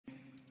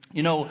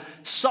You know,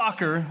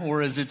 soccer,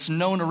 or as it's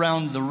known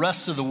around the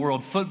rest of the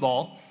world,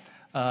 football,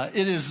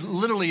 it is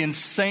literally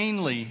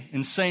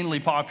insanely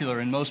popular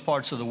in most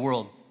parts of the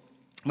world.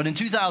 But in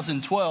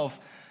 2012,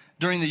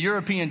 during the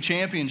European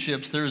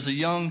Championships, there was a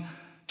young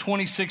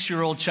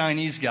 26-year-old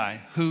Chinese guy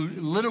who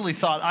literally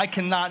thought, I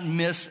cannot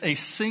miss a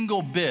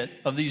single bit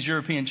of these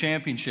European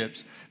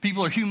Championships.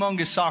 People are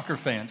humongous soccer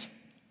fans.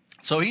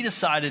 So he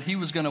decided he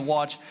was going to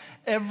watch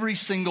every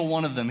single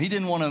one of them. He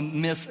didn't want to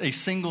miss a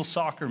single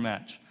soccer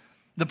match.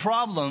 The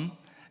problem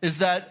is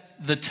that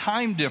the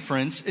time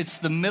difference, it's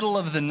the middle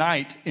of the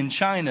night in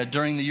China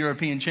during the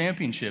European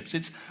Championships.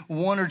 It's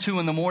 1 or 2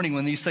 in the morning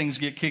when these things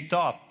get kicked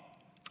off.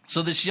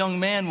 So this young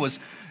man was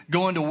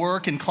going to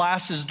work and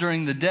classes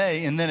during the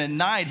day, and then at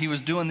night he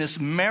was doing this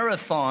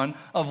marathon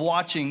of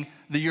watching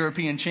the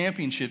European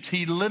Championships.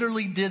 He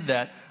literally did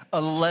that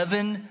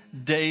 11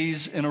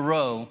 days in a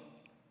row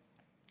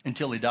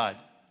until he died.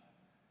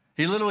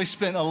 He literally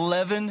spent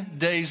 11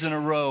 days in a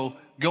row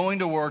going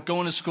to work,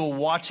 going to school,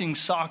 watching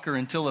soccer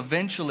until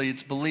eventually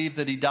it's believed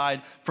that he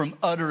died from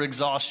utter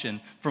exhaustion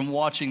from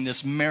watching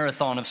this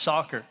marathon of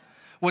soccer.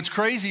 What's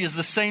crazy is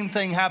the same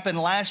thing happened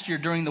last year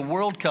during the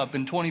World Cup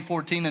in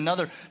 2014.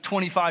 Another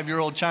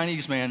 25-year-old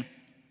Chinese man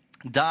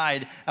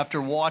died after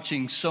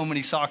watching so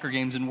many soccer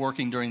games and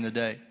working during the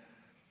day.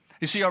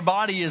 You see, our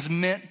body is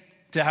meant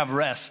to have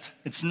rest.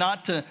 It's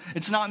not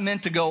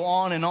meant to go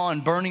on and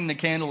on, burning the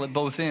candle at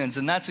both ends.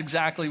 And that's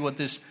exactly what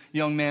this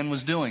young man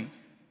was doing.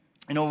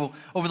 You know,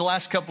 over the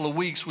last couple of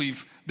weeks,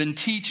 we've been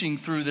teaching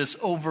through this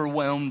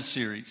Overwhelmed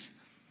series.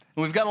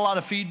 And we've got a lot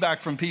of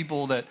feedback from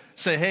people that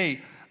say,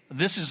 hey,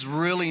 this is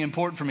really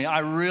important for me. I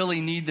really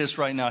need this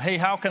right now. Hey,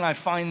 how can I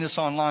find this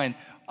online?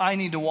 I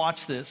need to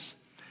watch this.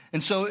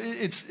 And so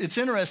it's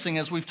interesting,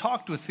 as we've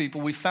talked with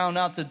people, we found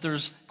out that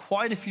there's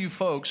quite a few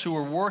folks who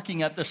are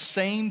working at the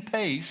same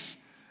pace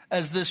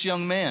as this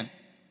young man.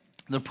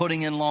 They're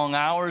putting in long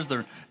hours.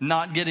 They're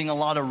not getting a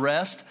lot of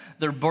rest.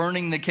 They're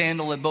burning the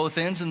candle at both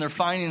ends, and they're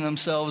finding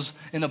themselves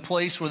in a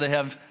place where they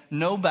have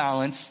no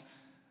balance.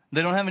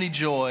 They don't have any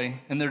joy,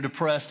 and they're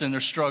depressed, and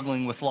they're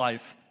struggling with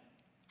life.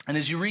 And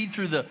as you read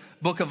through the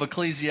book of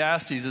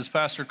Ecclesiastes, as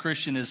Pastor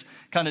Christian has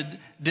kind of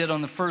did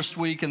on the first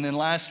week and then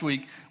last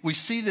week, we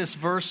see this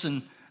verse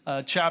in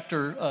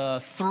chapter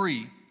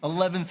 3,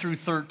 11 through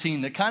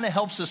 13, that kind of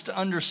helps us to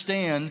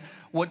understand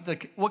what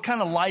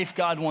kind of life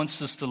God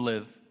wants us to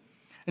live.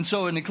 And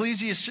so in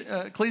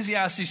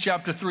Ecclesiastes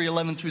chapter 3,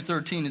 11 through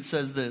 13, it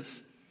says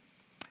this: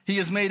 He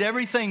has made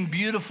everything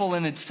beautiful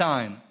in its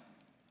time.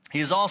 He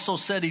has also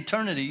set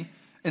eternity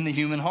in the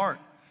human heart.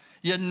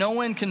 Yet no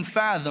one can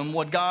fathom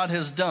what God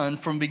has done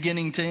from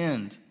beginning to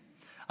end.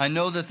 I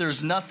know that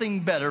there's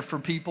nothing better for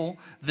people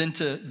than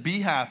to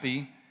be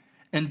happy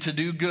and to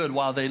do good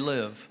while they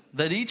live,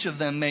 that each of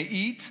them may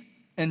eat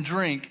and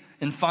drink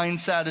and find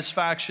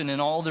satisfaction in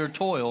all their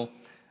toil.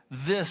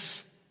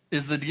 This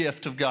is the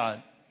gift of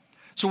God.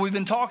 So we've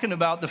been talking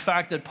about the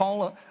fact that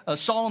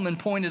Solomon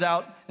pointed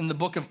out in the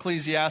book of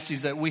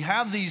Ecclesiastes that we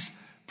have these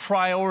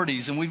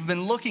priorities, and we've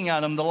been looking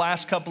at them the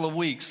last couple of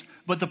weeks.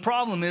 But the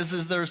problem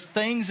is there's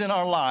things in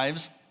our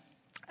lives,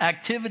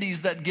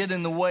 activities that get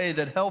in the way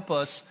that help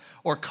us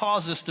or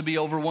cause us to be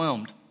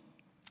overwhelmed.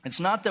 It's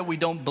not that we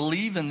don't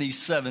believe in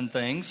these 7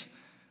 things,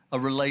 a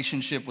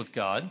relationship with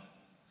God.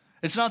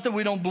 It's not that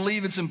we don't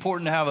believe it's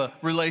important to have a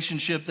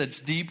relationship that's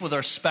deep with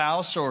our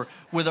spouse or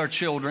with our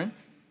children.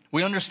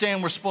 We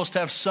understand we're supposed to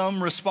have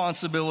some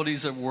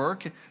responsibilities at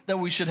work, that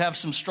we should have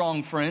some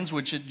strong friends,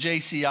 which at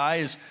JCI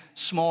is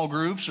small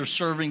groups or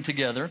serving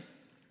together,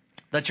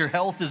 that your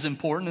health is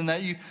important and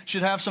that you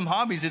should have some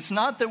hobbies. It's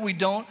not that we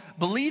don't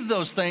believe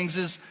those things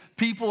as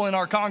people in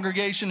our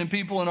congregation and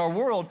people in our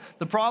world.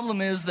 The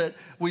problem is that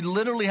we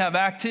literally have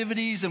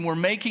activities and we're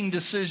making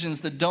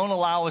decisions that don't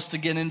allow us to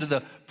get into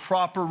the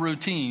proper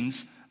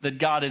routines that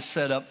God has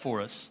set up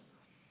for us.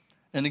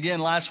 And again,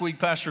 last week,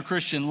 Pastor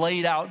Christian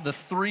laid out the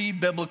 3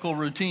 biblical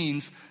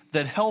routines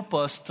that help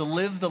us to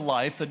live the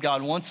life that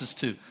God wants us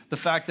to. The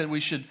fact that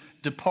we should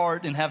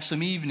depart and have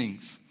some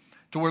evenings,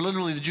 to where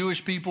literally the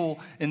Jewish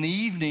people in the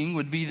evening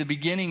would be the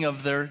beginning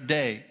of their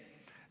day.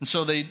 And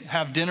so they'd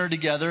have dinner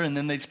together, and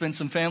then they'd spend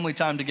some family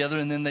time together,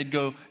 and then they'd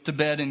go to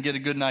bed and get a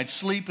good night's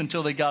sleep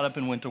until they got up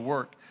and went to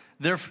work.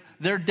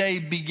 Their day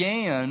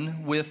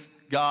began with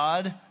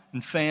God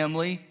and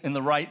family and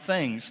the right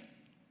things,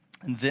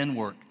 and then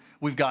work.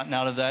 We've gotten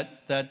out of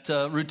that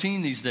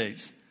routine these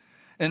days.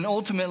 And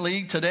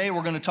ultimately, today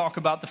we're going to talk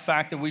about the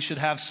fact that we should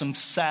have some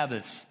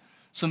Sabbaths,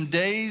 some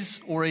days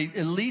or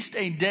at least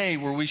a day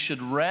where we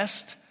should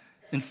rest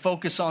and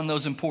focus on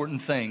those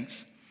important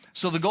things.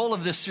 So the goal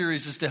of this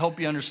series is to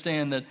help you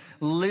understand that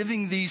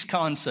living these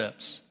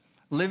concepts,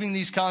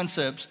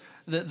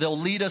 that they'll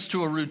lead us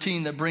to a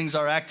routine that brings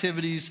our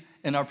activities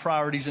and our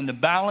priorities into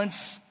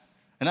balance.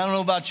 And I don't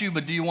know about you,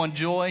 but do you want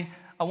joy?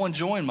 I want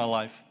joy in my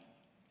life.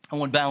 I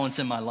want balance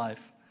in my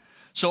life.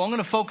 So I'm going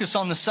to focus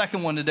on the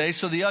second one today.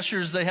 So the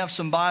ushers, they have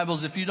some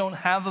Bibles. If you don't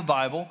have a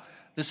Bible,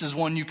 this is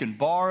one you can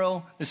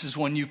borrow. This is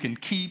one you can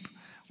keep.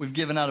 We've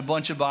given out a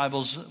bunch of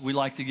Bibles. We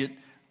like to get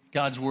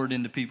God's word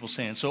into people's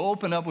hands. So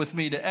open up with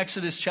me to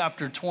Exodus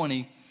chapter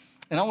 20,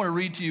 and I want to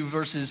read to you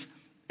verses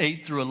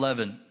 8 through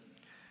 11.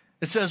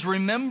 It says,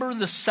 "Remember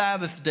the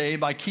Sabbath day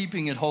by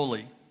keeping it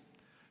holy.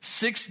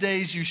 6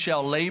 days you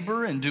shall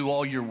labor and do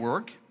all your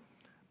work,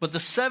 but the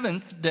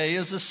seventh day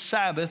is a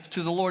Sabbath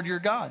to the Lord your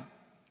God.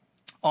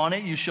 On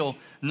it you shall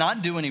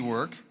not do any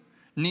work,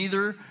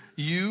 neither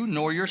you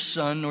nor your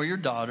son nor your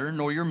daughter,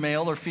 nor your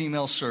male or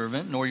female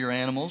servant, nor your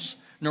animals,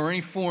 nor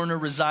any foreigner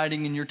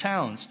residing in your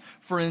towns.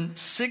 For in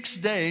 6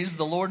 days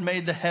the Lord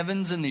made the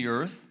heavens and the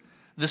earth,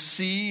 the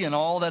sea and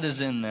all that is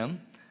in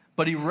them,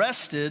 but he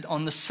rested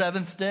on the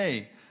seventh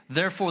day.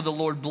 Therefore the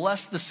Lord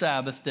blessed the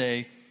Sabbath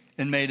day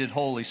and made it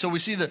holy." So we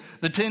see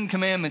the 10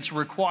 commandments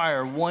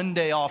require 1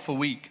 day off a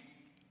week.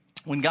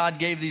 When God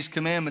gave these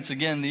commandments,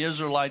 again, the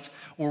Israelites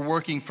were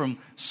working from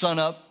sun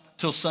up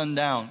till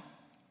sundown.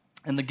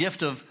 And the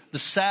gift of the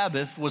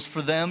Sabbath was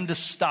for them to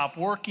stop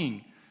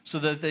working so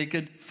that they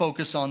could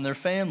focus on their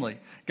family.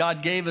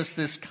 God gave us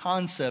this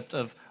concept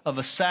of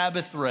a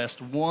Sabbath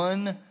rest,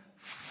 1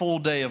 full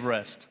day of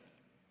rest.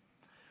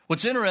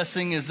 What's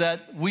interesting is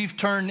that we've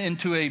turned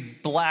into a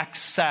Black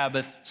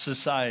Sabbath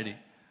society.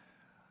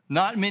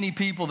 Not many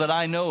people that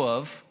I know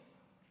of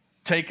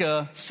take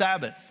a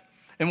Sabbath.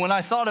 And when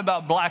I thought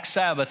about Black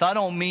Sabbath, I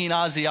don't mean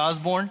Ozzy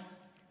Osbourne.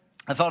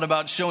 I thought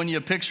about showing you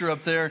a picture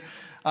up there.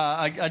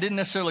 I didn't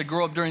necessarily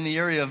grow up during the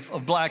area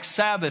of Black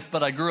Sabbath,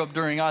 but I grew up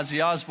during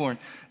Ozzy Osbourne.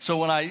 So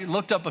when I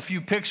looked up a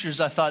few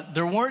pictures, I thought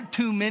there weren't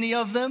too many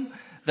of them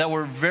that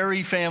were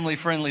very family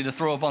friendly to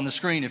throw up on the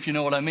screen, if you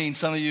know what I mean.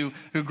 Some of you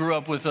who grew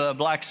up with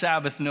Black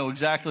Sabbath know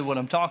exactly what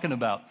I'm talking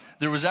about.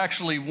 There was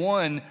actually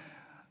one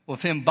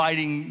with him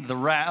biting the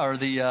rat, or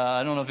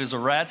I don't know if it was a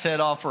rat's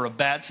head off or a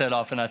bat's head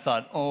off, and I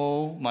thought,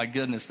 oh my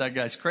goodness, that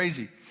guy's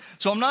crazy.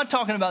 So I'm not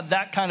talking about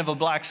that kind of a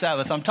Black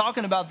Sabbath. I'm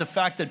talking about the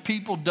fact that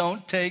people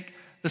don't take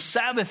the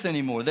Sabbath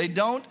anymore. They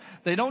don't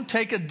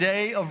take a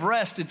day of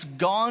rest. It's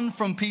gone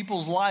from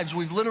people's lives.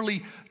 We've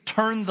literally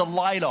turned the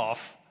light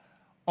off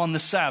on the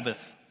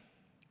Sabbath.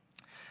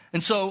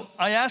 And so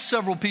I asked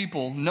several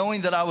people,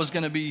 knowing that I was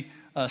going to be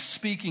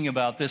speaking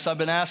about this. I've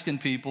been asking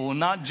people, and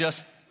not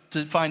just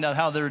to find out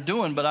how they're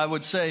doing, but I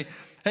would say,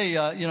 hey,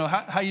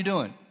 how you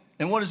doing?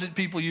 And what is it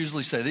people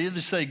usually say? They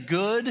either say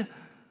good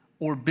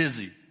or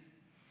busy.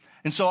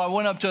 And so I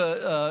went up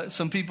to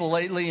some people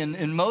lately,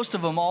 and most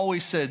of them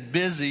always said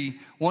busy.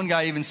 One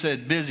guy even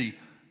said busy,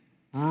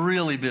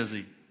 really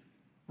busy,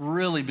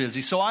 really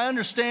busy. So I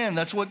understand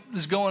that's what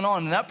is going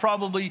on, and that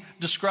probably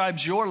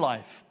describes your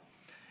life.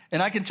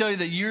 And I can tell you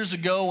that years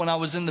ago when I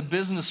was in the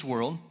business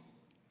world,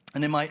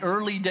 and in my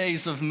early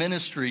days of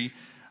ministry,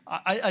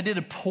 I did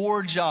a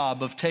poor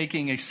job of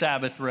taking a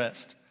Sabbath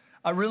rest.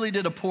 I really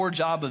did a poor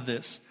job of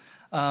this.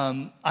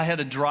 I had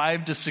a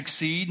drive to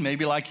succeed,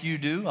 maybe like you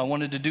do. I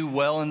wanted to do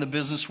well in the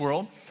business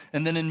world.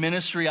 And then in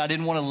ministry, I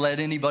didn't want to let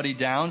anybody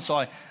down.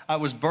 So I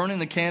was burning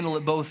the candle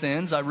at both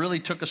ends. I really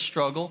took a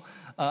struggle.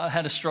 I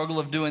had a struggle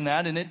of doing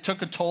that, and it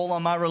took a toll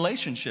on my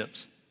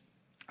relationships.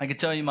 I could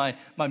tell you my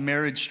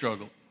marriage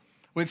struggle.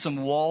 We had some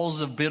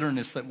walls of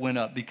bitterness that went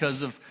up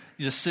because of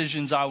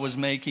decisions I was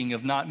making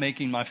of not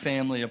making my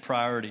family a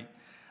priority.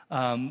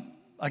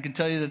 I can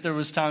tell you that there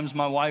was times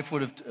my wife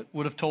would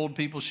have told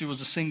people she was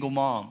a single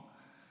mom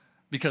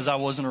because I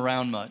wasn't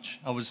around much.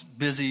 I was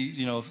busy,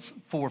 4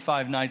 or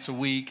 5 nights a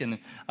week, and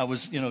I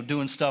was,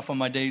 doing stuff on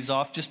my days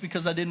off just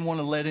because I didn't want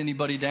to let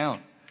anybody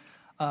down.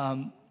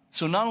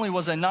 So not only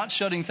was I not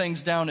shutting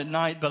things down at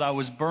night, but I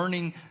was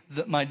burning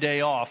my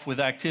day off with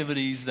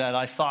activities that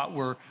I thought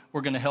were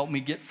going to help me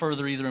get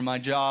further either in my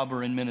job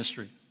or in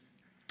ministry.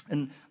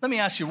 And let me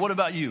ask you, what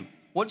about you?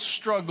 What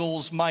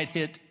struggles might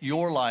hit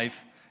your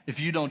life if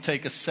you don't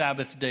take a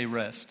Sabbath day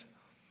rest?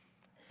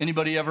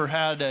 Anybody ever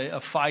had a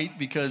fight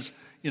because,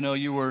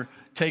 you were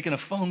taking a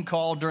phone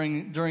call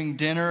during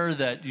dinner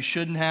that you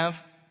shouldn't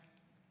have?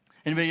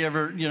 Anybody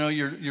ever,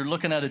 you're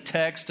looking at a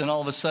text and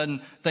all of a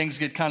sudden things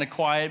get kind of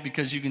quiet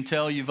because you can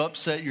tell you've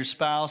upset your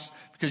spouse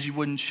because you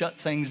wouldn't shut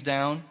things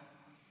down?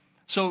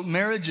 So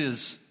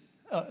marriages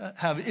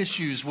have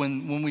issues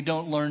when we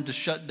don't learn to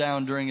shut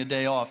down during a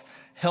day off.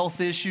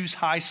 Health issues,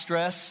 high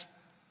stress.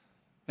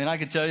 And I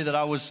can tell you that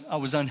I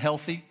was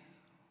unhealthy.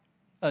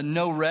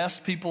 No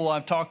rest. People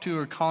I've talked to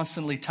are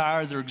constantly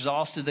tired. They're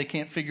exhausted. They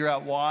can't figure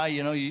out why.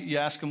 You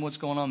ask them what's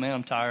going on. Man,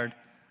 I'm tired.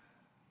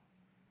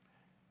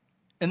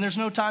 And there's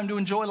no time to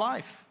enjoy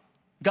life.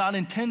 God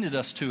intended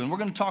us to, and we're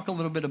going to talk a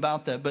little bit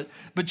about that.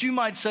 But you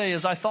might say,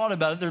 as I thought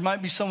about it, there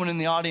might be someone in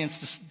the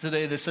audience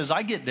today that says,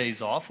 I get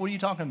days off. What are you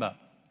talking about?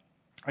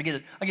 I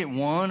get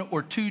 1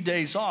 or 2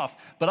 days off.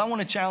 But I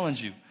want to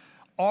challenge you.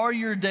 Are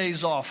your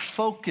days off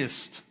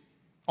focused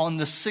on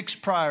the 6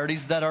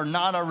 priorities that are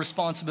not our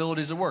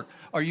responsibilities at work?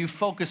 Are you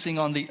focusing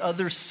on the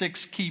other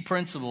 6 key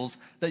principles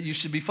that you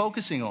should be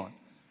focusing on?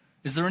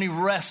 Is there any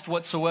rest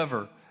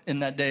whatsoever in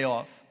that day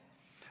off?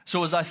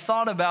 So as I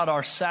thought about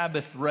our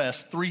Sabbath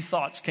rest, 3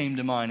 thoughts came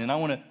to mind, and I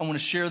want to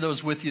share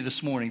those with you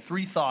this morning.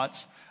 3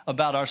 thoughts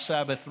about our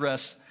Sabbath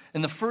rest.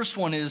 And the first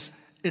one is,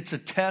 it's a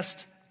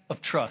test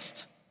of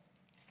trust.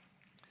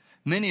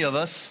 Many of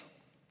us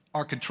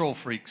are control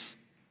freaks.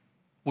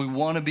 We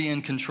want to be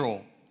in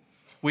control.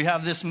 We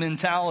have this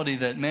mentality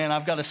that, man,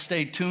 I've got to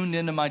stay tuned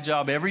into my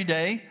job every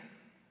day.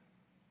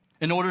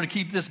 In order to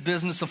keep this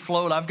business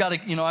afloat, I've got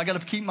to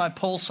keep my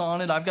pulse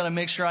on it. I've got to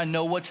make sure I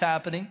know what's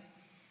happening.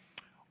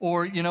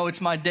 Or,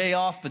 it's my day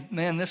off, but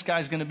man, this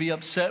guy's going to be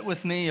upset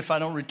with me if I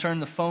don't return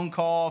the phone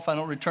call, if I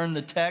don't return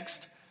the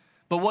text.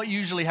 But what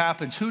usually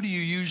happens? Who do you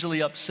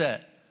usually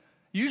upset?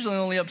 You usually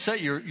only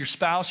upset your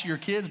spouse, your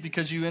kids,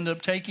 because you end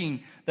up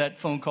taking that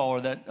phone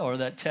call or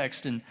that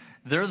text, and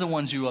they're the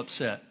ones you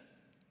upset.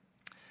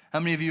 How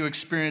many of you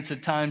experience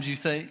at times you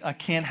think, I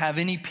can't have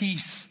any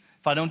peace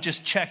if I don't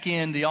just check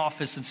in the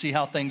office and see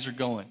how things are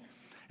going?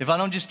 If I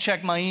don't just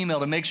check my email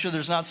to make sure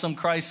there's not some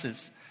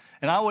crisis?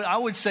 And I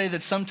would say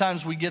that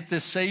sometimes we get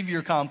this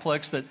savior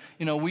complex that,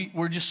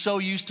 we're just so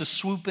used to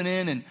swooping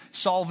in and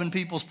solving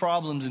people's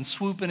problems and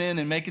swooping in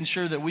and making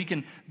sure that we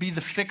can be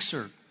the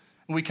fixer.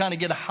 And we kind of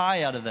get a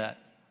high out of that.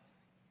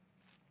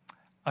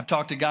 I've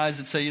talked to guys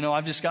that say,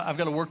 I've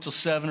got to work till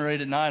 7 or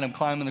 8 at night. I'm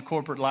climbing the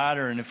corporate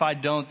ladder. And if I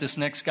don't, this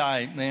next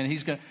guy, man,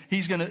 he's going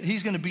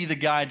to be the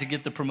guy to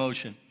get the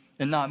promotion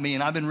and not me.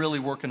 And I've been really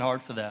working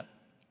hard for that.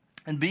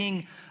 And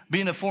being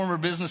a former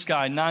business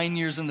guy, 9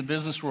 years in the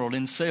business world,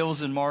 in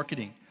sales and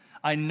marketing,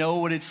 I know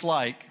what it's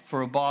like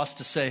for a boss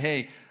to say,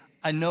 hey,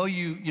 I know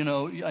you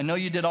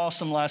did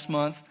awesome last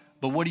month,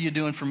 but what are you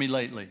doing for me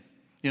lately?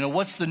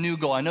 What's the new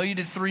goal? I know you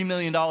did $3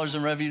 million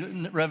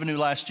in revenue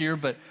last year,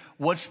 but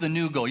what's the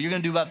new goal? You're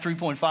going to do about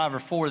 3.5 or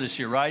 4 this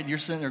year, right? You're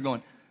sitting there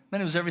going,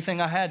 man, it was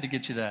everything I had to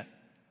get you that.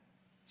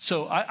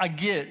 So I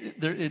get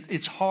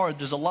it's hard.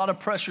 There's a lot of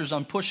pressures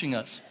on pushing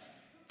us.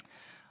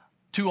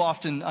 Too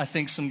often, I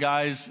think some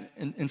guys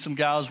and some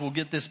gals will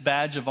get this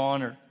badge of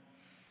honor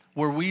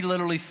where we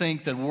literally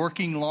think that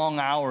working long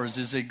hours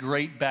is a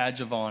great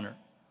badge of honor.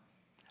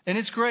 And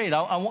it's great.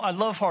 I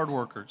love hard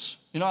workers.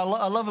 I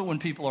love it when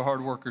people are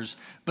hard workers.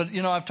 But,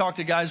 I've talked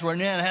to guys where,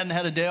 man, I hadn't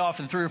had a day off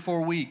in 3 or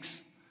 4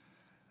 weeks.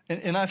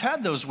 And I've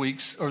had those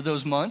weeks or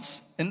those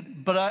months.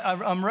 But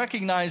I'm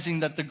recognizing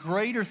that the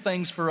greater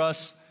things for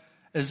us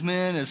as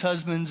men, as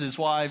husbands, as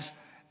wives,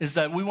 is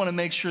that we want to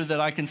make sure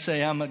that I can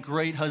say I'm a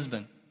great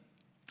husband.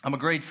 I'm a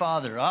great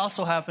father. I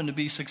also happen to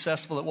be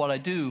successful at what I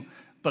do,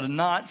 but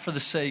not for the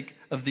sake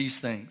of these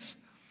things.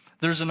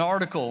 There's an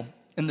article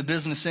in the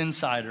Business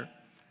Insider,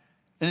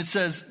 and it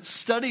says,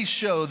 studies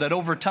show that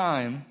over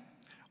time,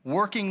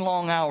 working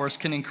long hours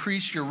can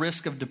increase your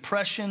risk of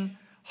depression,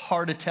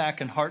 heart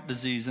attack, and heart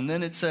disease. And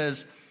then it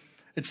says,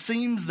 it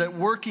seems that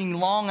working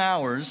long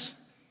hours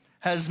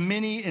has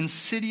many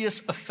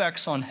insidious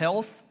effects on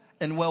health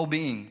and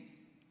well-being.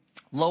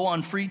 Low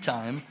on free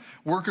time,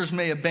 workers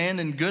may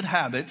abandon good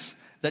habits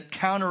that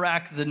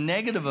counteract the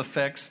negative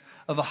effects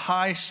of a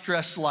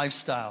high-stress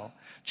lifestyle,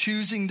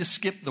 choosing to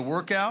skip the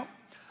workout,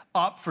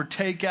 opt for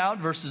takeout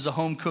versus a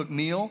home-cooked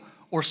meal,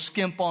 or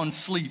skimp on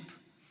sleep.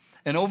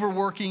 And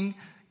overworking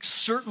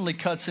certainly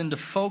cuts into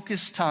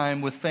focused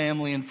time with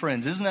family and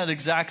friends. Isn't that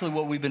exactly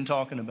what we've been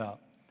talking about?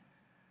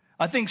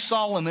 I think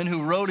Solomon,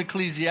 who wrote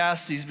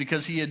Ecclesiastes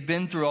because he had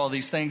been through all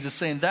these things, is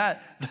saying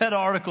that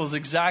article is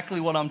exactly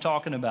what I'm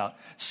talking about.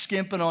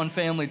 Skimping on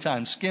family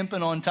time,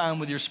 skimping on time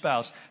with your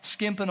spouse,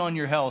 skimping on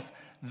your health.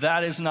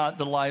 That is not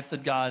the life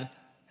that God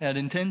had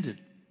intended.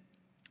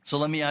 So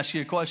let me ask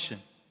you a question.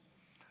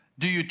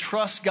 Do you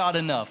trust God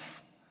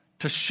enough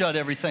to shut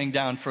everything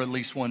down for at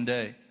least one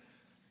day?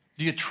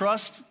 Do you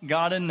trust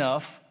God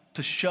enough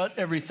to shut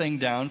everything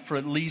down for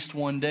at least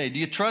one day? Do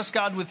you trust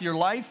God with your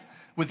life,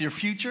 with your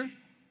future?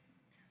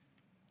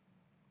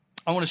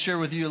 I want to share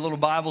with you a little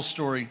Bible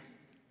story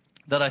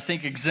that I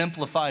think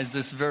exemplifies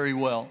this very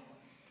well.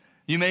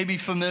 You may be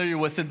familiar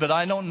with it, but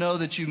I don't know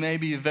that you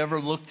maybe have ever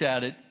looked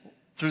at it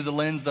through the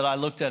lens that I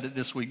looked at it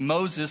this week.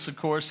 Moses, of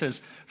course, has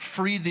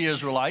freed the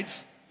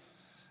Israelites,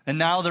 and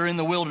now they're in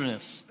the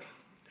wilderness.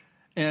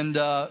 And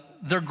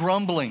they're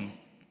grumbling.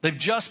 They've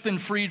just been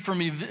freed from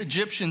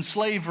Egyptian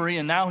slavery,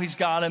 and now he's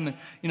got them.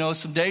 And,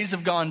 some days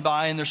have gone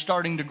by, and they're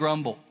starting to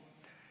grumble.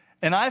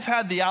 And I've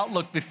had the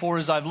outlook before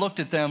as I've looked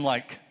at them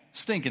like,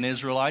 stinking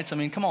Israelites. I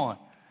mean, come on.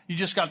 You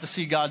just got to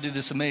see God do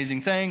this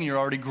amazing thing, and you're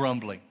already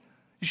grumbling.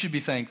 You should be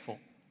thankful.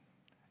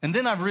 And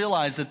then I've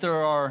realized that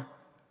there are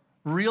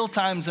real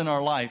times in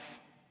our life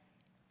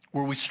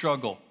where we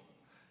struggle.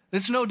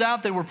 There's no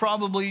doubt they were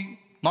probably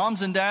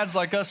moms and dads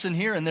like us in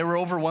here, and they were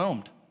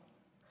overwhelmed.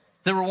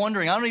 They were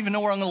wondering, I don't even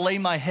know where I'm going to lay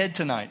my head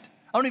tonight.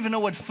 I don't even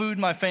know what food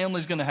my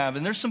family's going to have.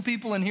 And there's some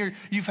people in here,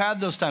 you've had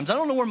those times. I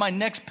don't know where my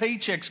next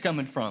paycheck's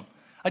coming from.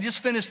 I just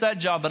finished that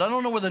job, but I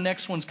don't know where the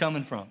next one's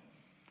coming from.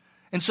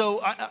 And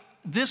so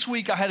this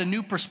week I had a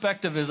new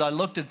perspective as I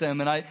looked at them,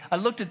 and I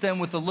looked at them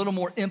with a little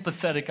more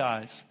empathetic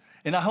eyes.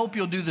 And I hope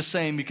you'll do the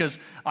same, because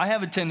I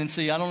have a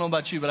tendency, I don't know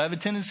about you, but I have a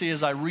tendency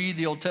as I read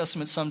the Old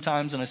Testament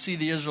sometimes and I see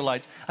the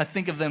Israelites, I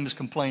think of them as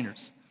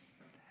complainers.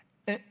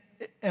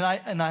 And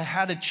I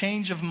had a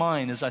change of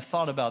mind as I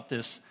thought about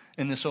this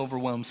in this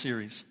Overwhelmed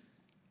series.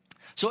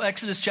 So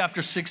Exodus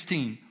chapter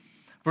 16,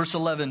 verse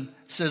 11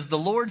 says, the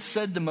Lord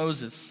said to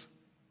Moses,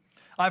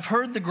 I've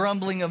heard the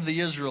grumbling of the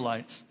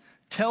Israelites.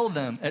 Tell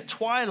them, at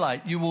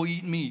twilight you will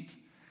eat meat,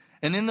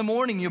 And in the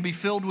morning you'll be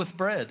filled with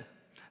bread.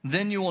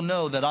 Then you will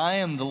know that I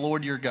am the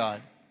Lord your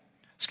God.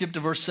 Skip to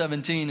verse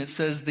 17. It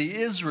says, the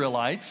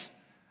Israelites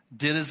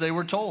did as they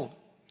were told.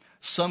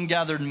 Some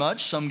gathered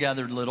much, some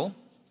gathered little.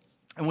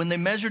 And when they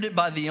measured it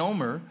by the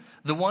omer,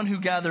 the one who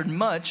gathered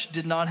much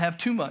did not have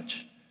too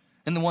much,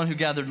 and the one who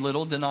gathered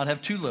little did not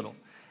have too little.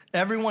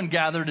 Everyone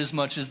gathered as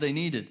much as they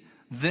needed.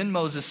 Then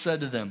Moses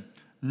said to them,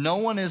 no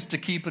one is to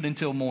keep it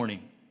until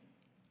morning.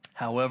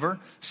 However,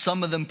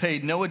 some of them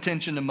paid no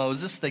attention to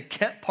Moses. They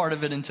kept part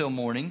of it until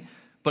morning,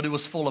 but it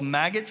was full of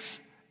maggots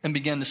and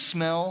began to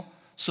smell.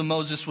 So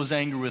Moses was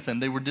angry with them.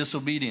 They were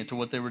disobedient to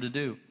what they were to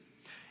do.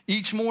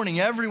 Each morning,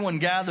 everyone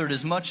gathered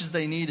as much as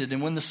they needed,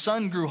 and when the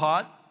sun grew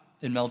hot,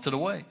 it melted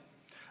away.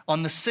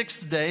 On the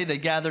sixth day, they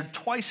gathered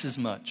twice as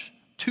much,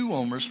 2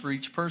 omers for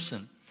each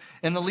person.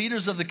 And the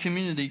leaders of the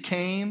community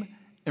came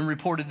and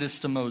reported this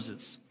to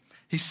Moses.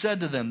 He said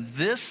to them,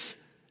 this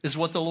is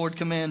what the Lord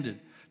commanded.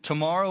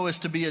 Tomorrow is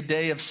to be a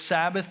day of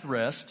Sabbath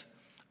rest,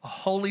 a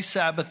holy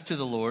Sabbath to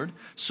the Lord.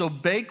 So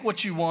bake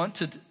what you want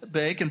to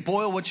bake and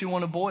boil what you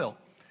want to boil.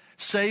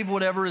 Save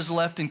whatever is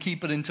left and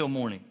keep it until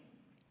morning.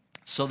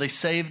 So they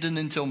saved it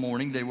until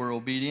morning. They were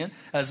obedient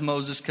as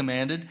Moses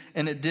commanded,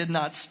 and it did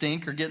not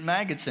stink or get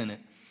maggots in it.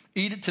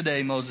 Eat it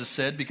today, Moses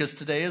said, because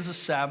today is a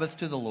Sabbath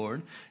to the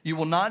Lord. You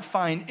will not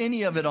find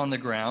any of it on the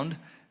ground.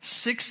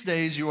 6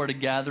 days you are to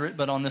gather it,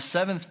 but on the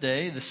 7th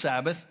day, the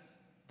Sabbath,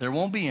 there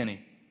won't be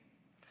any.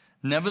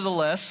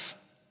 Nevertheless,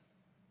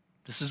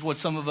 this is what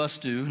some of us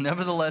do.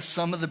 Nevertheless,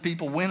 some of the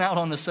people went out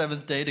on the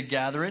 7th day to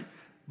gather it,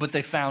 but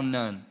they found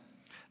none.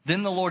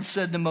 Then the Lord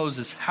said to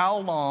Moses, how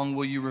long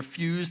will you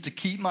refuse to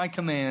keep my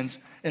commands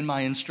and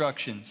my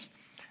instructions?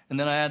 And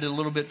then I added a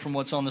little bit from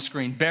what's on the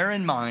screen. Bear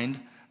in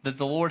mind that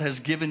the Lord has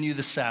given you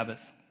the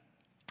Sabbath.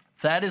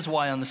 That is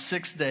why on the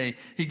 6th day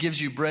he gives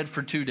you bread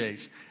for 2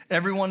 days.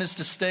 Everyone is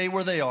to stay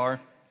where they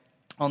are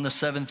on the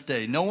 7th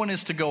day. No one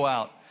is to go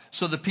out.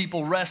 So the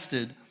people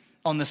rested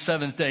on the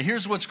 7th day.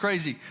 Here's what's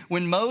crazy.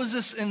 When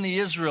Moses and the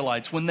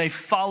Israelites, when they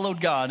followed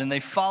God and they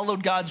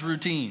followed God's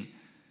routine,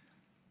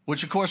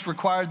 which of course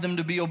required them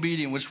to be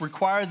obedient, which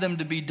required them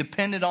to be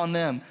dependent on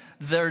them,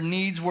 their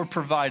needs were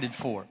provided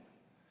for.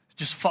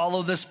 Just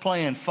follow this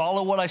plan.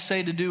 Follow what I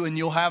say to do and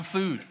you'll have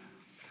food.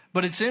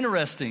 But it's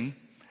interesting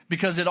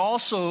because it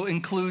also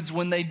includes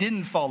when they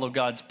didn't follow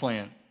God's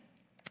plan.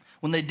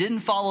 When they didn't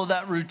follow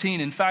that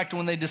routine. In fact,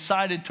 when they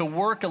decided to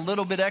work a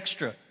little bit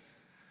extra.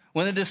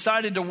 When they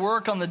decided to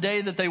work on the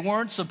day that they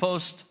weren't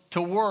supposed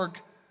to work,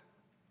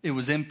 it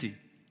was empty.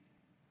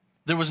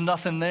 There was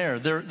nothing there.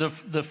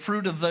 The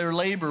fruit of their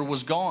labor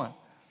was gone.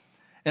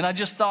 And I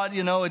just thought,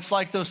 it's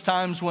like those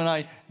times when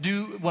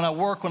I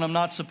work when I'm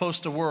not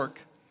supposed to work.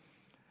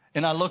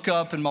 And I look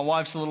up and my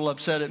wife's a little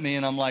upset at me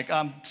and I'm like,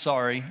 I'm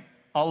sorry.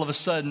 All of a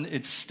sudden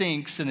it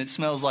stinks and it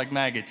smells like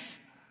maggots.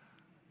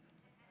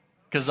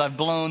 Because I've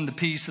blown the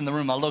peace in the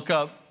room. I look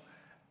up,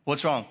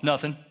 what's wrong?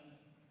 Nothing.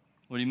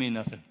 What do you mean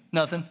nothing?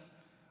 Nothing.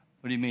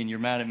 What do you mean? You're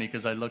mad at me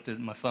because I looked at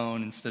my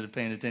phone instead of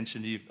paying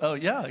attention to you. Oh,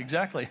 yeah,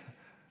 exactly.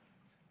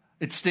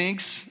 It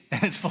stinks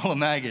and it's full of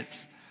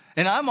maggots.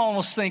 And I'm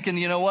almost thinking,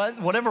 you know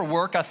what? Whatever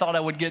work I thought I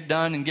would get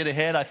done and get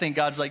ahead, I think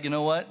God's like, you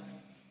know what?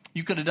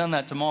 You could have done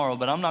that tomorrow,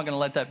 but I'm not going to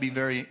let that be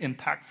very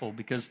impactful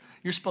because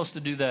you're supposed to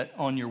do that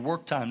on your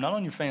work time, not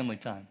on your family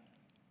time.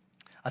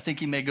 I think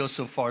he may go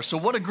so far. So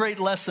what a great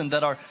lesson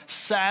that our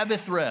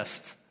Sabbath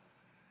rest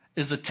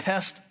is a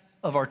test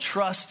of our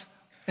trust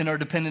and our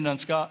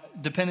dependence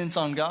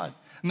on God.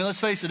 I mean, let's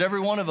face it, every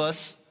one of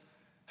us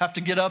have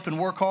to get up and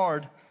work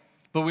hard,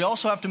 but we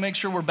also have to make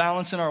sure we're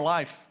balancing our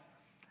life.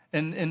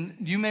 And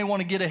you may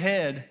want to get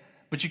ahead,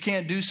 but you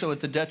can't do so at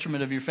the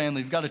detriment of your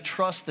family. You've got to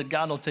trust that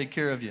God will take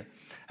care of you.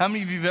 How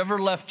many of you have ever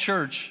left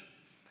church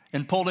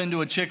and pulled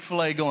into a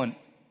Chick-fil-A going,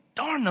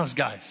 darn those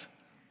guys?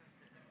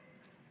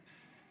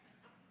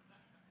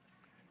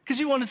 Because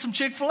you wanted some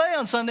Chick-fil-A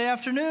on Sunday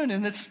afternoon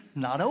and it's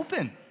not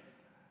open.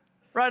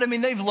 Right? I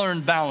mean, they've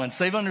learned balance.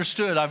 They've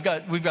understood.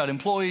 We've got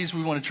employees.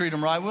 We want to treat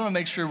them right. We want to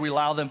make sure we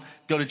allow them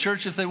go to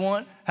church if they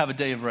want, have a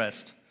day of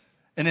rest.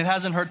 And it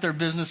hasn't hurt their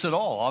business at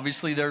all.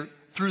 Obviously, they're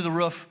through the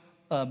roof,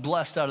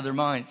 blessed out of their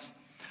minds.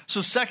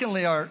 So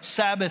secondly, our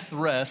Sabbath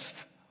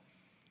rest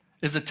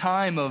is a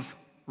time of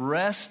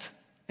rest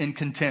and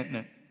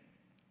contentment.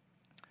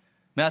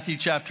 Matthew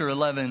chapter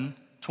 11,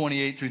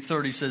 28 through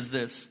 30 says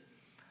this,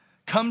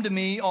 come to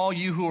me, all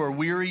you who are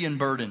weary and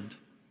burdened,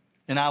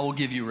 and I will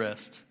give you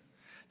rest.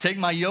 Take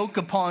my yoke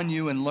upon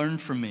you and learn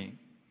from me,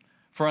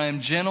 for I am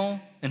gentle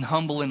and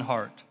humble in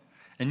heart,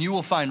 and you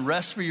will find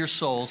rest for your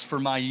souls, for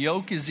my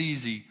yoke is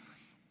easy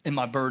and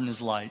my burden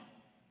is light.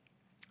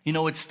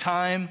 It's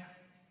time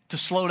to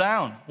slow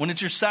down. When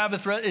it's your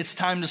Sabbath rest, it's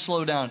time to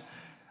slow down.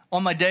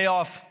 On my day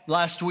off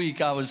last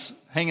week, I was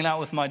hanging out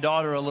with my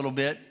daughter a little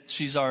bit.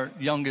 She's our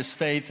youngest,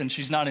 Faith, and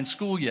she's not in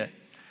school yet.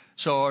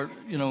 So,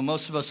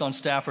 most of us on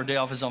staff, our day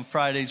off is on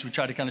Fridays. We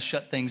try to kind of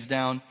shut things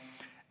down.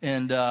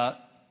 And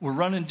we're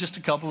running just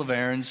a couple of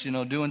errands,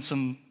 doing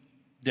some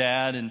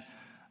dad and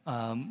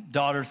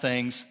daughter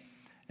things.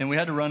 And we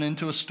had to run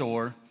into a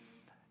store.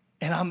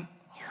 And I'm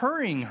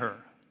hurrying her.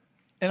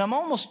 and I'm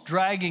almost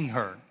dragging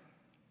her.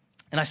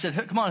 And I said,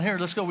 hey, come on, here,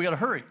 let's go. We got to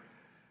hurry.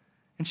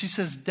 And she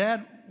says,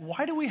 Dad,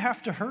 why do we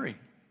have to hurry?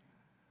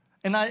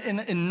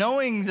 And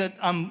knowing that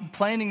I'm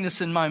planning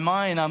this in my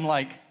mind, I'm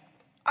like,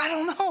 I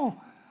don't know.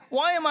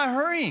 Why am I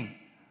hurrying?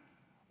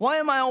 Why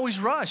am I always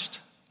rushed?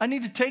 I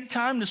need to take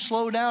time to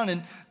slow down.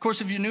 And of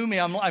course, if you knew me,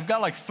 I've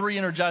got like 3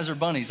 Energizer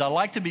bunnies. I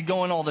like to be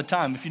going all the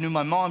time. If you knew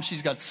my mom,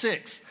 she's got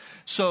 6.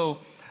 So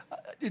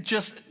it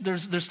just,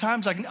 there's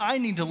times I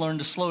need to learn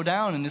to slow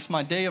down, and it's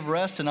my day of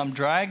rest, and I'm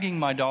dragging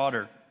my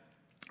daughter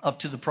up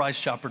to the Price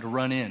Chopper to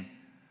run in.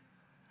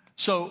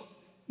 So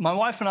my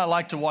wife and I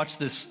like to watch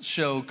this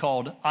show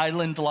called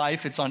Island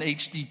Life. It's on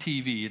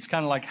HDTV. It's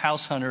kind of like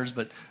House Hunters,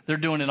 but they're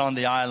doing it on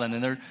the island,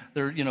 and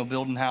they're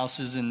building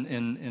houses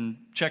and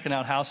checking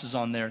out houses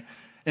on there.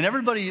 And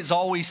everybody is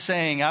always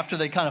saying, after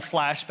they kind of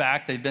flash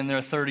back, they've been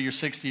there 30 or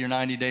 60 or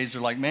 90 days,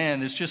 they're like,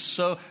 man, it's just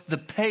the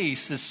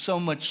pace is so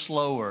much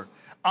slower.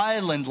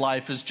 Island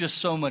life is just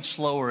so much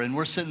slower. And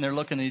we're sitting there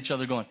looking at each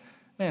other going,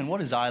 man,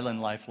 what is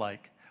island life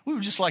like? We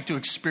would just like to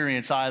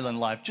experience island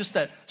life. Just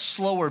that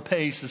slower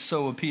pace is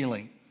so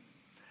appealing.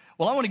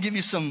 Well, I want to give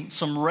you some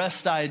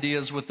rest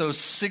ideas with those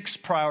 6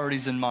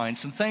 priorities in mind,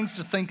 some things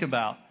to think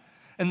about.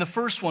 And the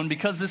first one,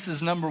 because this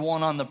is number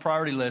 1 on the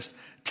priority list,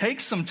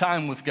 take some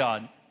time with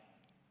God.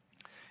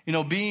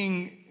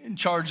 Being in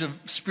charge of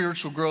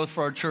spiritual growth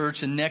for our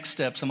church and next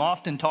steps, I'm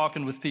often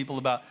talking with people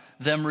about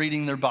them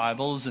reading their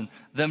Bibles and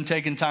them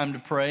taking time to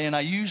pray. And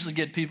I usually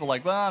get people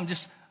like, well,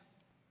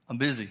 I'm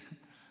busy.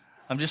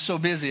 I'm just so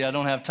busy, I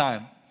don't have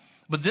time.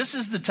 But this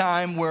is the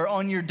time where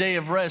on your day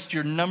of rest,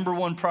 your number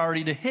 1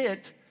 priority to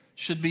hit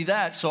should be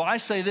that. So I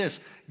say this,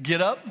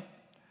 get up,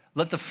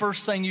 let the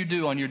first thing you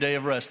do on your day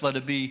of rest, let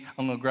it be,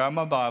 I'm going to grab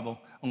my Bible,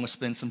 I'm going to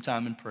spend some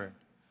time in prayer.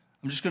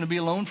 I'm just going to be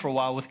alone for a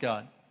while with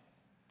God.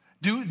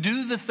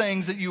 Do the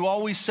things that you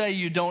always say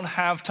you don't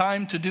have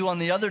time to do on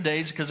the other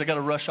days because I got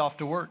to rush off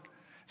to work.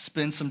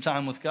 Spend some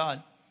time with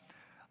God.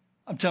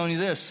 I'm telling you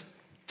this,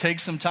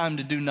 take some time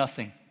to do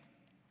nothing.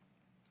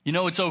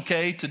 It's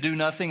okay to do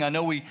nothing. I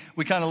know we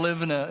kind of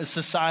live in a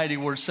society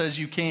where it says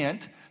you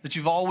can't, that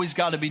you've always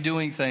got to be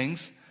doing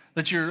things,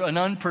 that you're an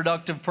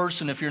unproductive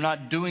person if you're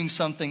not doing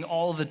something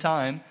all the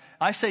time.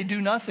 I say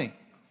do nothing.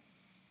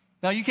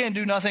 Now, you can't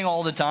do nothing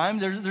all the time.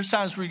 There's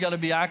times where you got to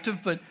be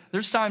active, but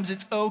there's times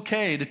it's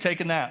okay to take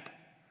a nap.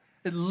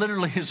 It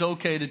literally is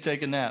okay to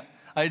take a nap.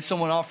 I had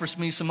someone offer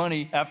me some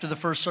money after the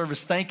first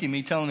service, thanking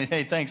me, telling me,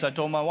 hey, thanks. I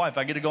told my wife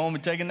I get to go home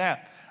and take a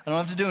nap. I don't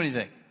have to do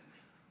anything.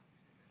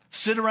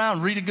 Sit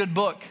around, read a good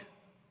book,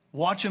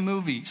 watch a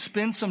movie,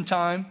 spend some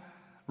time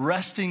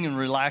resting and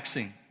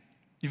relaxing.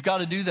 You've got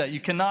to do that.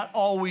 You cannot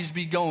always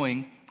be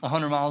going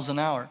 100 miles an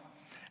hour.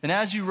 And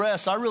as you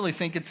rest, I really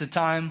think it's a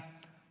time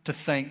to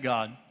thank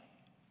God.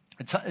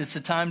 It's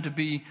a time to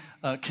be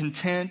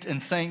content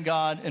and thank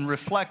God and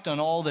reflect on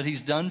all that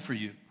He's done for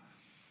you.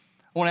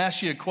 I want to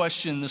ask you a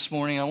question this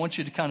morning. I want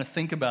you to kind of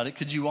think about it.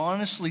 Could you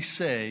honestly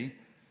say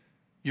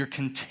you're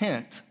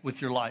content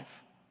with your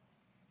life?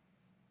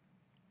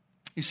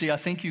 You see, I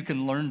think you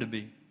can learn to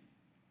be.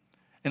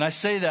 And I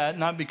say that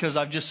not because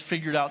I've just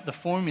figured out the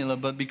formula,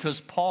 but because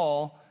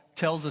Paul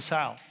tells us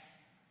how.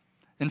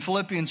 In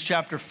Philippians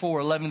chapter 4,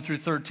 11 through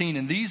 13,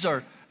 and these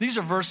are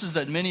verses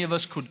that many of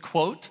us could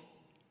quote.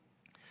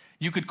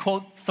 You could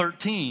quote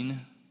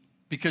 13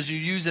 because you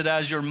use it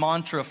as your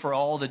mantra for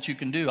all that you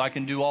can do. I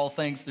can do all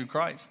things through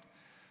Christ.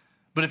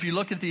 But if you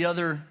look at the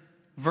other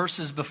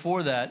verses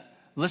before that,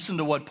 listen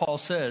to what Paul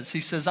says.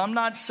 He says, I'm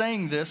not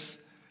saying this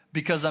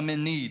because I'm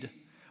in need,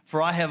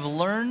 for I have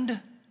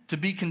learned to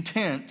be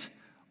content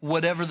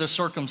whatever the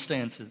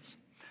circumstances.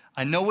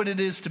 I know what it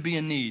is to be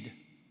in need,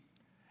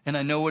 and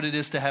I know what it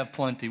is to have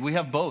plenty. We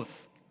have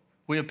both.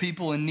 We have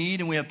people in need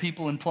and we have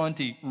people in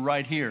plenty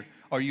right here.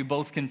 Are you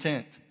both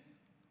content?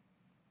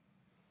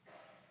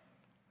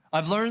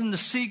 I've learned the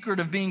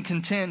secret of being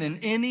content in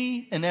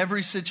any and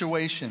every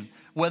situation,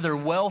 whether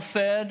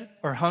well-fed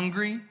or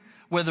hungry,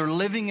 whether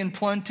living in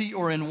plenty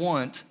or in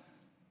want.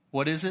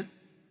 What is it?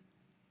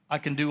 I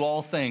can do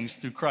all things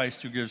through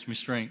Christ who gives me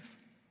strength.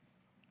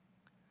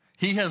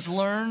 He has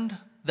learned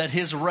that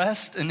his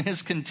rest and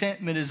his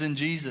contentment is in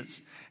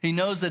Jesus. He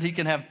knows that he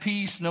can have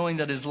peace knowing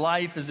that his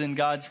life is in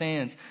God's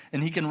hands,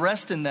 and he can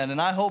rest in that. And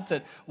I hope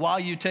that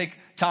while you take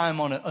time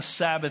on a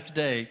Sabbath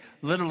day,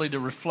 literally to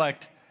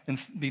reflect and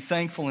be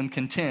thankful and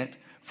content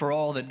for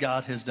all that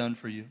God has done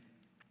for you.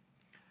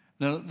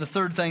 Now, the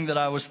third thing that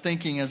I was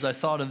thinking as I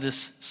thought of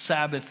this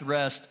Sabbath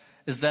rest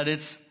is that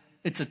it's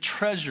a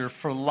treasure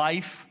for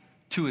life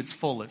to its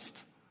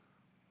fullest.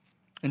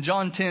 In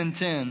John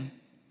 10:10,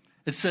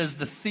 it says,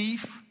 the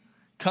thief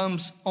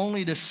comes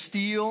only to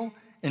steal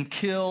and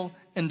kill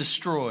and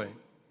destroy.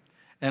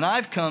 And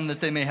I've come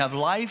that they may have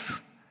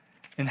life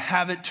and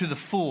have it to the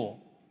full.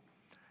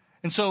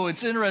 And so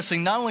it's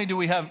interesting, not only do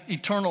we have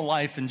eternal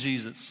life in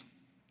Jesus,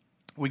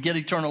 We get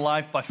eternal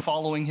life by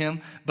following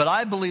him. But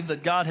I believe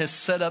that God has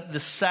set up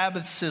this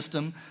Sabbath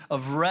system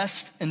of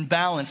rest and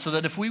balance so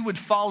that if we would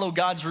follow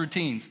God's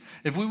routines,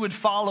 if we would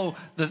follow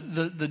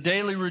the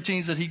daily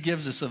routines that he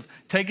gives us of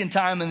taking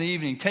time in the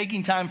evening,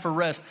 taking time for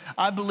rest,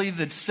 I believe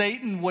that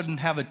Satan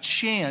wouldn't have a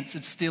chance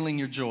at stealing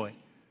your joy.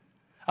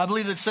 I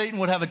believe that Satan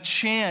would have a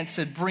chance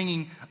at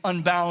bringing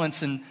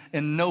unbalance and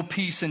no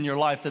peace in your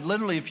life. That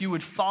literally if you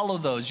would follow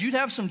those, you'd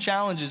have some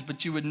challenges,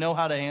 but you would know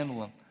how to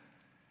handle them.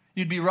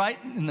 You'd be right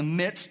in the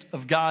midst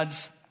of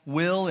God's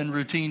will and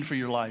routine for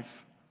your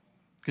life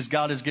because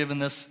God has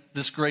given us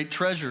this great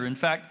treasure. In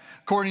fact,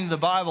 according to the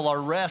Bible,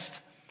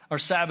 our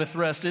Sabbath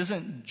rest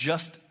isn't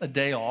just a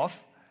day off,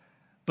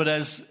 but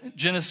as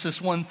Genesis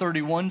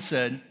 1:31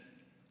 said,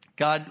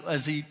 God,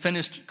 as he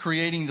finished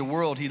creating the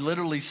world, he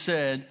literally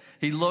said,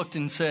 he looked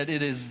and said,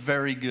 it is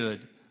very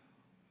good.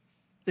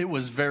 It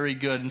was very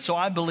good. And so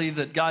I believe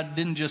that God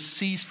didn't just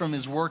cease from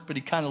his work, but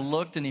he kind of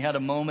looked and he had a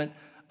moment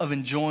of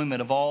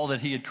enjoyment of all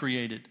that he had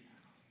created.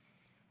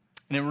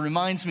 And it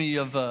reminds me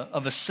of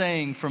a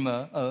saying from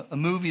a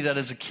movie that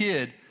as a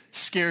kid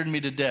scared me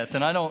to death.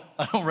 And I don't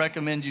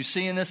recommend you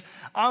seeing this.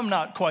 I'm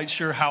not quite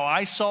sure how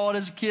I saw it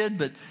as a kid,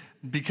 but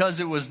because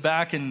it was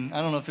back in,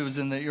 I don't know if it was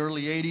in the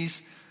early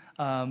 80s,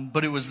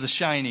 but it was The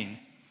Shining.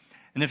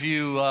 And if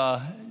you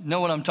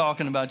know what I'm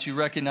talking about, you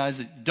recognize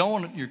that you don't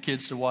want your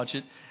kids to watch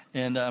it.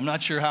 And I'm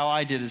not sure how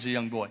I did as a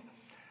young boy.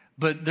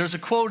 But there's a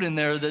quote in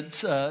there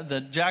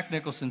that Jack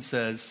Nicholson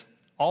says,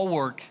 all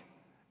work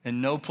and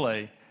no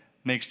play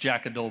makes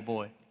Jack a dull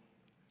boy.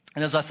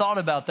 And as I thought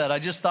about that, I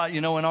just thought,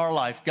 in our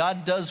life,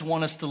 God does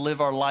want us to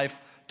live our life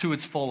to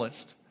its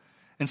fullest.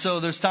 And so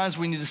there's times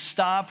we need to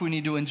stop, we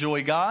need to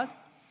enjoy God,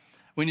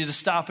 we need to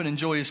stop and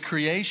enjoy his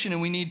creation,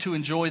 and we need to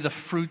enjoy the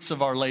fruits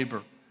of our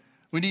labor.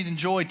 We need to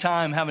enjoy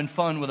time having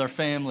fun with our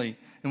family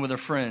and with our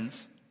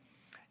friends.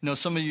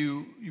 Some of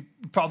you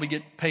probably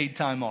get paid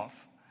time off.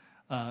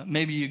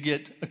 Maybe you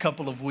get a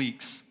couple of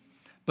weeks.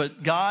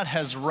 But God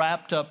has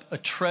wrapped up a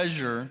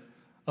treasure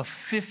of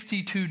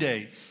 52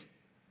 days.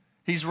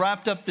 He's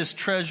wrapped up this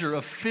treasure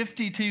of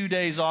 52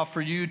 days off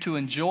for you to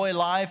enjoy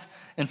life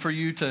and for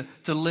you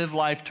to live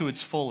life to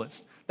its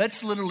fullest.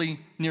 That's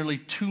literally nearly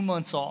 2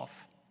 months off.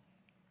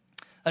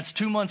 That's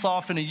 2 months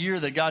off in a year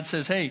that God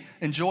says, hey,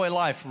 enjoy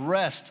life,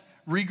 rest,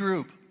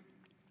 regroup,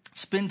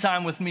 spend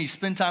time with me,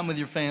 spend time with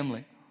your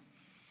family.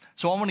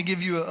 So I want to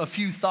give you a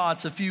few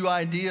thoughts, a few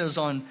ideas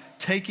on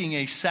taking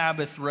a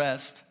Sabbath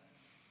rest.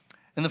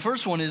 And the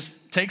first one is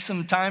take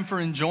some time for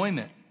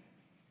enjoyment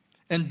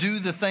and do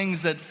the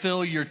things that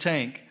fill your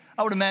tank.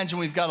 I would imagine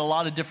we've got a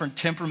lot of different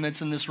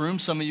temperaments in this room.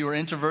 Some of you are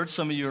introverts,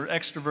 some of you are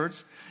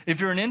extroverts. If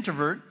you're an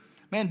introvert,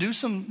 man, do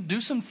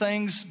some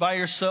things by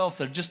yourself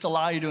that just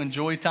allow you to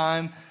enjoy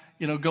time.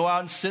 Go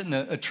out and sit in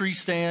a tree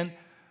stand,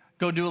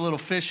 go do a little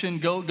fishing,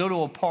 go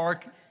to a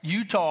park.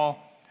 Utah,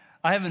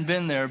 I haven't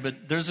been there,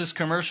 but there's this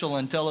commercial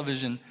on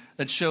television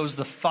that shows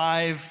the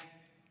 5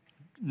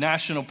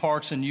 national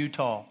parks in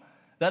Utah.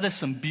 That is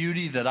some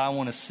beauty that I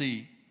want to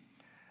see.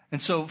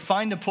 And so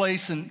find a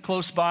place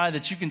close by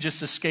that you can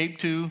just escape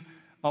to.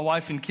 My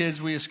wife and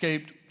kids, we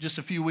escaped just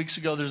a few weeks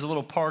ago. There's a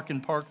little park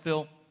in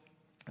Parkville.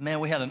 And man,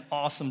 we had an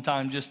awesome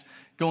time just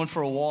going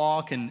for a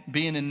walk and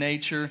being in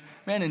nature.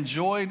 Man,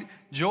 enjoy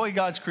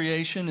God's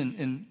creation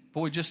and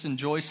boy, just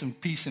enjoy some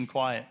peace and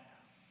quiet.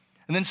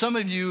 And then some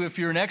of you, if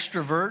you're an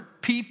extrovert,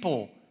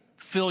 people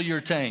fill your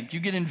tank.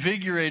 You get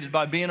invigorated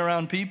by being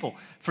around people.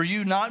 For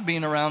you, not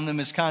being around them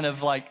is kind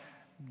of like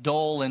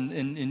dull, and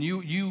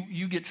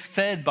you get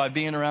fed by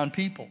being around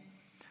people.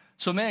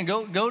 So man,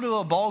 go to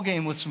a ball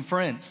game with some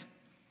friends.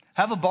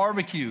 Have a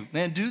barbecue.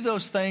 Man, do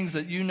those things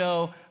that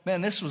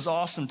man, this was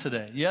awesome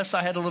today. Yes,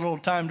 I had a little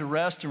time to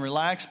rest and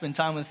relax, spend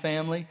time with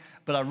family,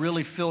 but I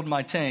really filled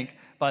my tank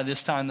by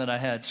this time that I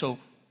had. So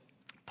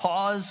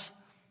pause,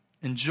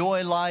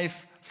 enjoy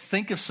life,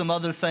 think of some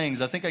other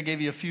things. I think I gave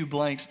you a few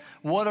blanks.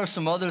 What are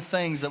some other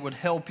things that would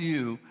help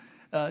you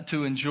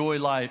to enjoy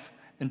life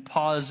and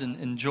pause and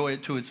enjoy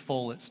it to its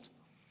fullest?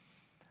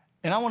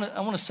 And I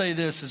want to say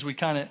this as we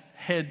kind of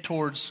head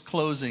towards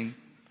closing.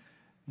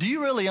 Do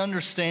you really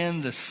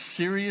understand the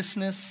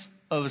seriousness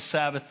of a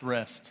Sabbath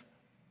rest?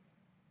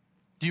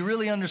 Do you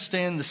really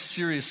understand the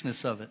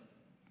seriousness of it?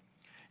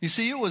 You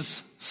see, it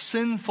was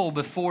sinful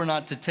before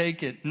not to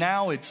take it.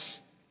 Now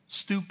it's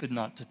stupid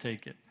not to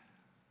take it.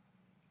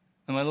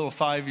 And my little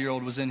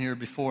 5-year-old was in here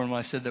before, and when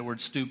I said that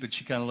word stupid,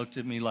 she kind of looked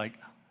at me like,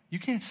 you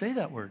can't say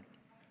that word.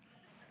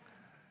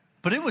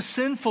 But it was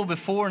sinful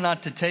before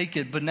not to take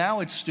it, but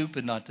now it's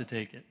stupid not to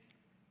take it.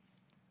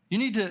 You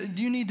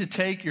need to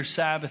take your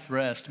Sabbath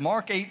rest.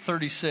 Mark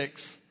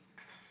 8:36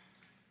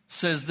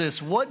 says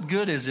this, what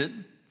good is it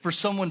for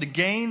someone to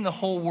gain the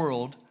whole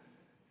world,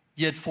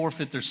 yet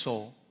forfeit their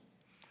soul?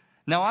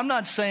 Now, I'm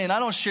not saying, I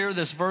don't share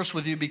this verse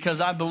with you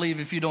because I believe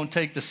if you don't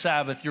take the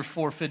Sabbath, you're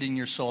forfeiting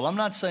your soul. I'm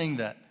not saying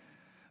that.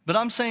 But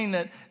I'm saying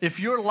that if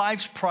your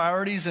life's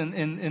priorities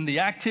and the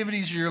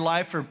activities of your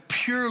life are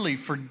purely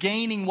for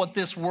gaining what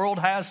this world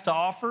has to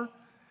offer,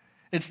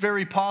 It's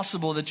very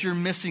possible that you're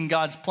missing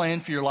God's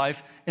plan for your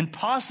life and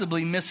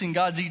possibly missing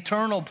God's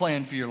eternal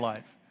plan for your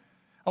life.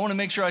 I want to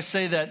make sure I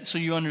say that so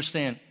you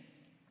understand.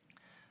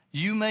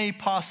 You may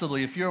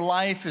possibly, if your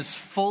life is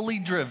fully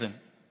driven,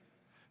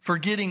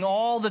 forgetting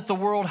all that the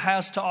world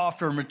has to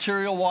offer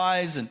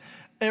material-wise and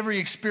every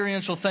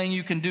experiential thing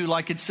you can do,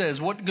 like it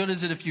says, what good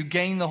is it if you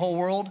gain the whole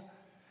world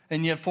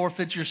and yet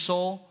forfeit your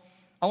soul?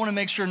 I want to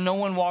make sure no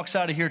one walks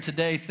out of here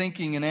today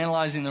thinking and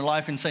analyzing their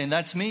life and saying,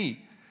 that's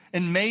me.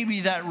 And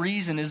maybe that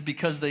reason is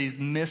because they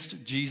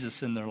missed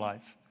Jesus in their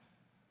life.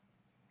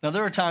 Now,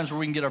 there are times where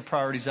we can get our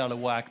priorities out of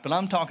whack, but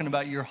I'm talking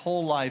about your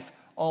whole life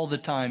all the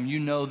time. You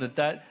know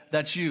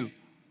that's you.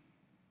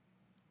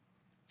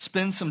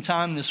 Spend some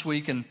time this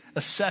week and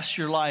assess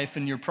your life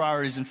and your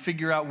priorities and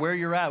figure out where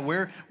you're at.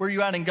 Where are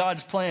you at in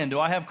God's plan? Do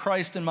I have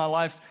Christ in my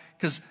life?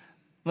 Because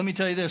let me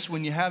tell you this,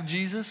 when you have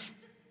Jesus,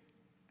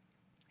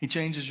 He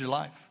changes your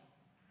life.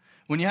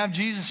 When you have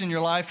Jesus in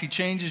your life, He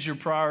changes your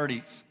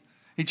priorities.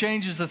 He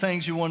changes the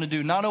things you want to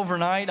do. Not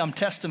overnight, I'm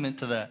testament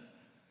to that.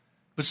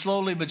 But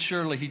slowly but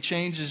surely, He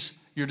changes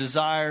your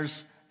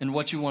desires and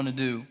what you want to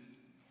do.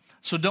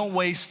 So don't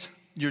waste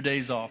your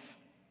days off.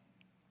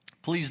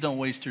 Please don't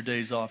waste your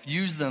days off.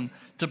 Use them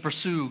to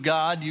pursue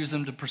God. Use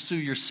them to pursue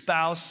your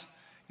spouse,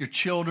 your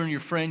children, your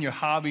friend, your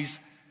hobbies,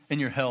 and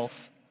your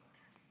health.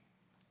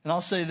 And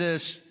I'll say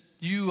this,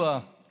 you've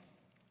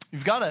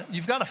got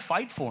to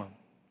fight for them.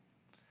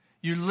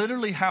 You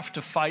literally have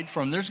to fight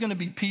for them. There's going to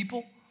be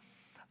people,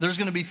 there's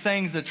going to be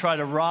things that try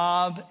to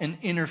rob and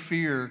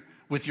interfere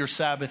with your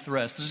Sabbath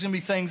rest. There's going to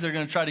be things that are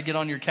going to try to get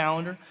on your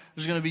calendar.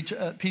 There's going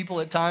to be people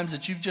at times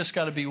that you've just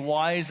got to be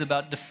wise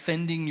about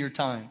defending your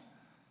time.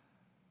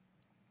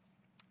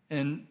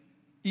 And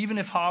even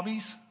if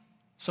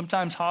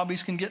sometimes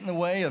hobbies can get in the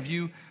way of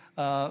you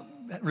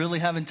really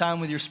having time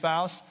with your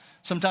spouse.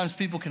 Sometimes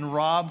people can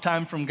rob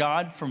time from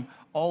God, from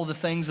all the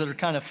things that are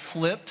kind of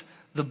flipped.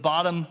 The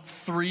bottom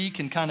three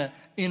can kind of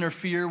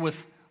interfere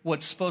with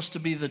what's supposed to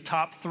be the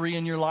top three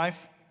in your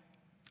life.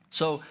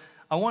 So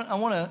I want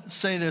to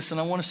say this, and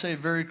I want to say it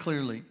very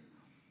clearly.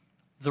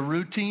 The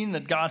routine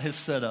that God has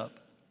set up,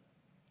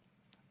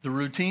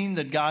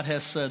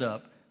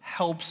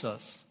 helps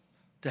us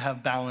to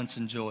have balance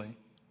and joy.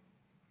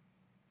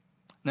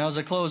 Now, as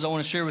I close, I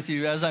want to share with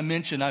you, as I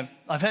mentioned,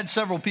 I've had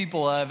several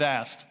people I've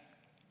asked,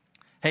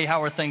 hey,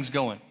 how are things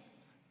going?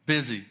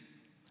 Busy,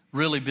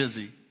 really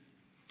busy.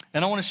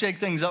 And I want to shake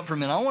things up for a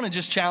minute. I want to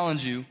just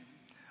challenge you.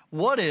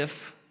 What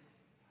if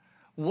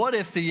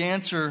the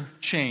answer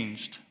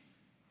changed?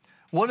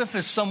 What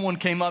if someone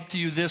came up to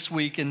you this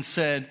week and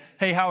said,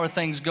 hey, how are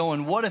things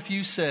going? What if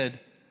you said,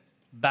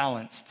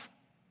 balanced,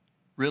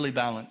 really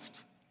balanced?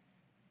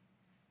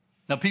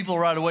 Now, people are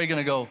right away going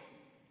to go,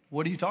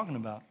 what are you talking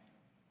about?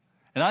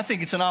 And I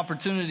think it's an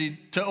opportunity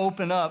to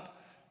open up,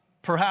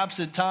 perhaps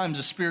at times,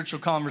 a spiritual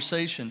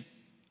conversation.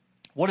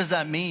 What does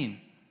that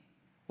mean?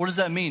 What does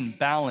that mean,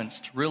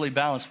 balanced, really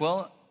balanced?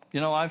 Well,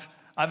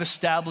 I've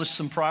established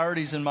some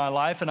priorities in my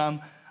life, and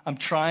I'm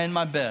trying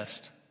my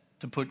best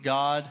to put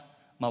God,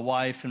 my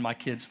wife, and my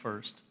kids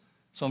first.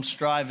 So I'm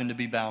striving to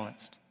be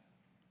balanced.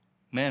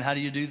 Man, how do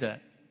you do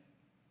that?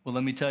 Well,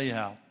 let me tell you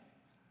how.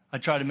 I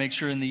try to make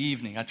sure in the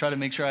evening. I try to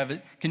make sure I have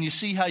it. Can you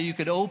see how you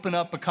could open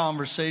up a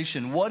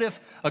conversation? What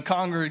if a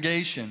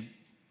congregation,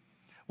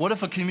 what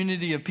if a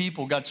community of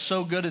people got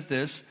so good at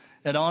this,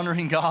 at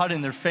honoring God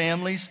and their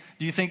families?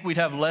 Do you think we'd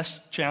have less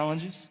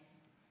challenges?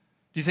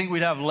 Do you think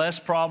we'd have less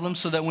problems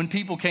so that when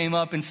people came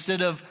up,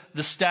 instead of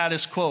the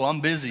status quo,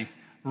 I'm busy,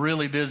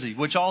 really busy,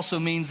 which also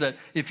means that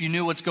if you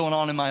knew what's going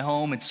on in my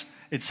home,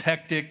 it's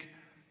hectic,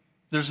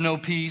 there's no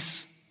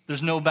peace,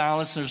 there's no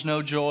balance, there's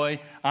no joy,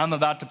 I'm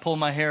about to pull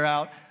my hair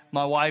out,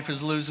 my wife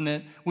is losing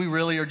it, we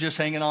really are just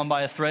hanging on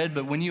by a thread,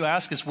 but when you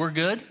ask us, we're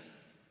good,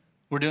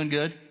 we're doing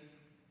good,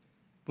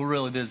 we're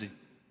really busy.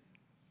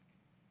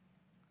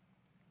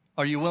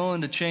 Are you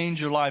willing to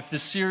change your life?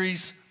 This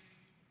series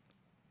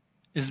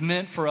is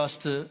meant for us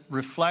to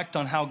reflect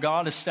on how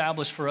God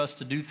established for us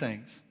to do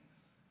things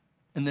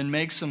and then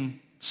make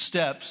some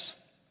steps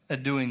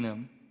at doing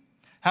them.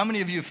 How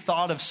many of you have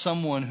thought of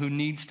someone who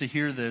needs to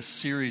hear this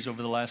series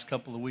over the last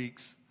couple of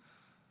weeks?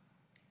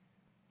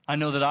 I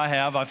know that I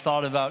have. I've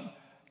thought about,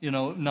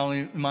 not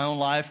only my own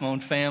life, my own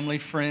family,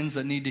 friends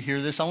that need to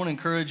hear this. I want to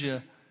encourage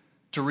you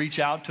to reach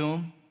out to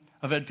them.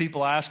 I've had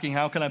people asking,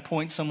 how can I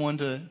point someone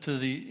to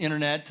the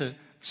internet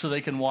so they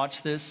can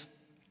watch this?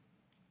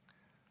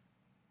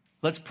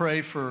 Let's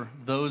pray for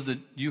those that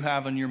you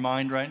have in your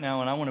mind right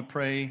now, and I want to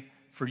pray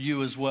for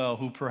you as well,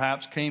 who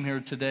perhaps came here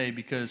today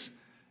because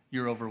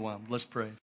you're overwhelmed. Let's pray.